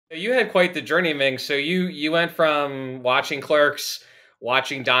So you had quite the journey, Ming. So you went from watching Clerks,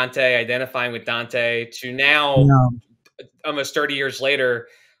 watching Dante, identifying with Dante, to now Yeah. almost 30 years later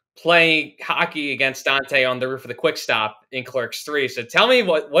playing hockey against Dante on the roof of the Quick Stop in Clerks 3. So tell me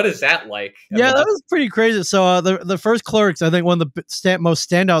what is that like? I Yeah, mean, that just was pretty crazy. So the first Clerks, I think one of the most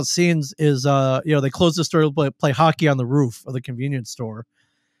standout scenes is they close the store to play hockey on the roof of the convenience store.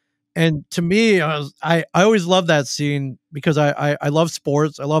 And to me, I always love that scene because I love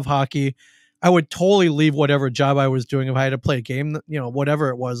sports. I love hockey. I would totally leave whatever job I was doing if I had to play a game, whatever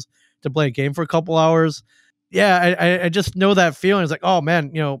it was, to play a game for a couple hours. Yeah, I just know that feeling. It's like, oh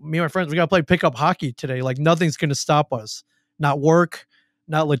man, me and my friends, we got to play pickup hockey today. Like nothing's going to stop us. Not work,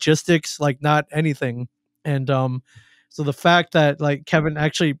 not logistics, like not anything. And so the fact that like Kevin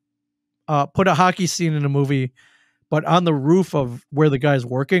actually put a hockey scene in a movie but on the roof of where the guy's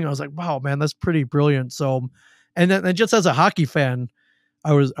working, I was like, wow, man, that's pretty brilliant. So, and then and just as a hockey fan,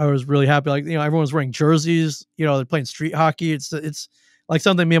 I was really happy. Like, everyone's wearing jerseys, they're playing street hockey. It's like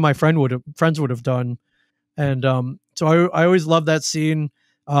something me and my friends would have done. And so I always love that scene.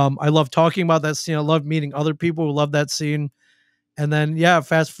 I love talking about that scene. I love meeting other people who love that scene. And then yeah,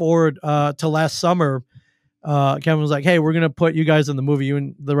 fast forward to last summer, Kevin was like, "Hey, we're gonna put you guys in the movie, you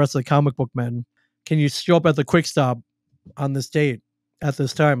and the rest of the comic book men. Can you show up at the Quick Stop on this date at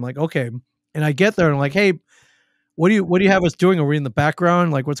this time?" I'm like, okay. And I get there and I'm like, "Hey, what do you have us doing? Are we in the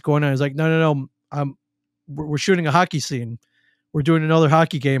background? Like, what's going on?" He's like, "No, no, no. We're shooting a hockey scene. We're doing another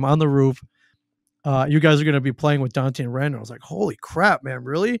hockey game on the roof. You guys are gonna be playing with Dante and Randal." I was like, "Holy crap, man!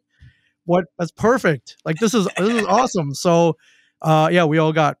 Really? What? That's perfect. Like, this is awesome." So, yeah, we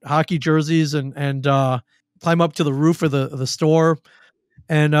all got hockey jerseys and climb up to the roof of the store.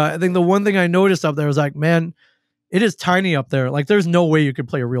 And I think the one thing I noticed up there was like, man, it is tiny up there. Like, there's no way you could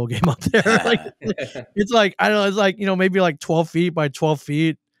play a real game up there. Like, it's like, I don't know, it's like, maybe like 12 feet by 12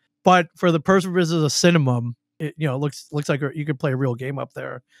 feet. But for the purposes of cinema, it looks like you could play a real game up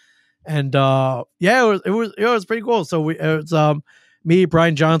there. And yeah, it was pretty cool. So it was me,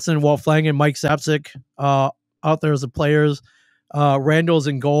 Brian Johnson, Walt Flanagan, Mike Sapsik out there as the players. Randall's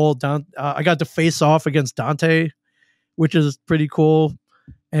in goal. I got to face off against Dante, which is pretty cool.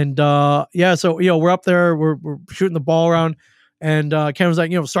 And yeah, so we're up there, we're shooting the ball around, and Ken was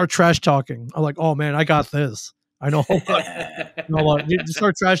like, start trash talking. I'm like, oh man, I got this. I know. You just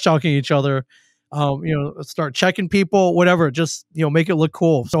start trash talking each other. Start checking people, whatever. Just make it look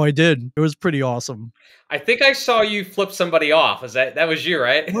cool. So I did. It was pretty awesome. I think I saw you flip somebody off. Is that was you,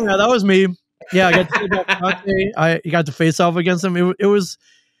 right? Oh, yeah, that was me. Yeah, I got to take off Dante. I got to face off against him. It was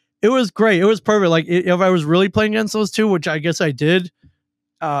great. It was perfect. Like if I was really playing against those two, which I guess I did,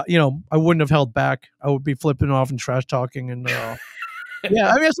 I wouldn't have held back. I would be flipping off and trash talking and yeah, I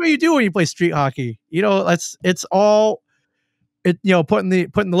mean that's what you do when you play street hockey. It's all putting the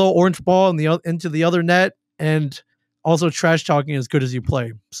little orange ball into the other net and also trash talking as good as you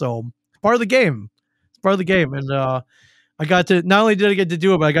play. So part of the game. It's part of the game. And I got to not only did I get to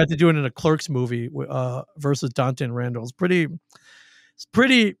do it, but I got to do it in a Clerks movie versus Dante and Randal. It's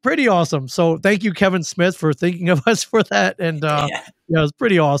pretty awesome. So thank you, Kevin Smith, for thinking of us for that. And yeah, it's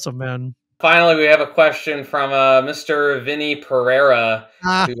pretty awesome, man. Finally, we have a question from Mr. Vinny Pereira,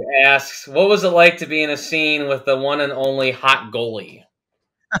 who asks, "What was it like to be in a scene with the one and only hot goalie?"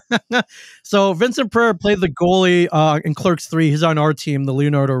 So Vincent Pereira played the goalie in Clerks 3. He's on our team, the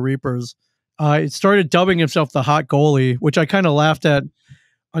Leonardo Reapers. He started dubbing himself the hot goalie, which I kind of laughed at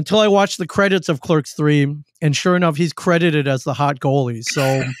until I watched the credits of Clerks 3, and sure enough, he's credited as the hot goalie.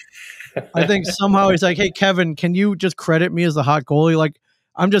 So I think somehow he's like, "Hey, Kevin, can you just credit me as the hot goalie? Like,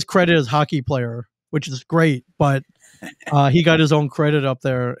 I'm just credited as hockey player," which is great, but he got his own credit up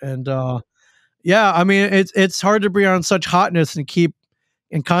there. And yeah, I mean, it's hard to bring on such hotness and keep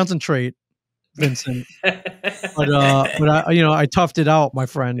and concentrate, Vincent. But I toughed it out, my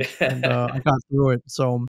friend, and I got through it. So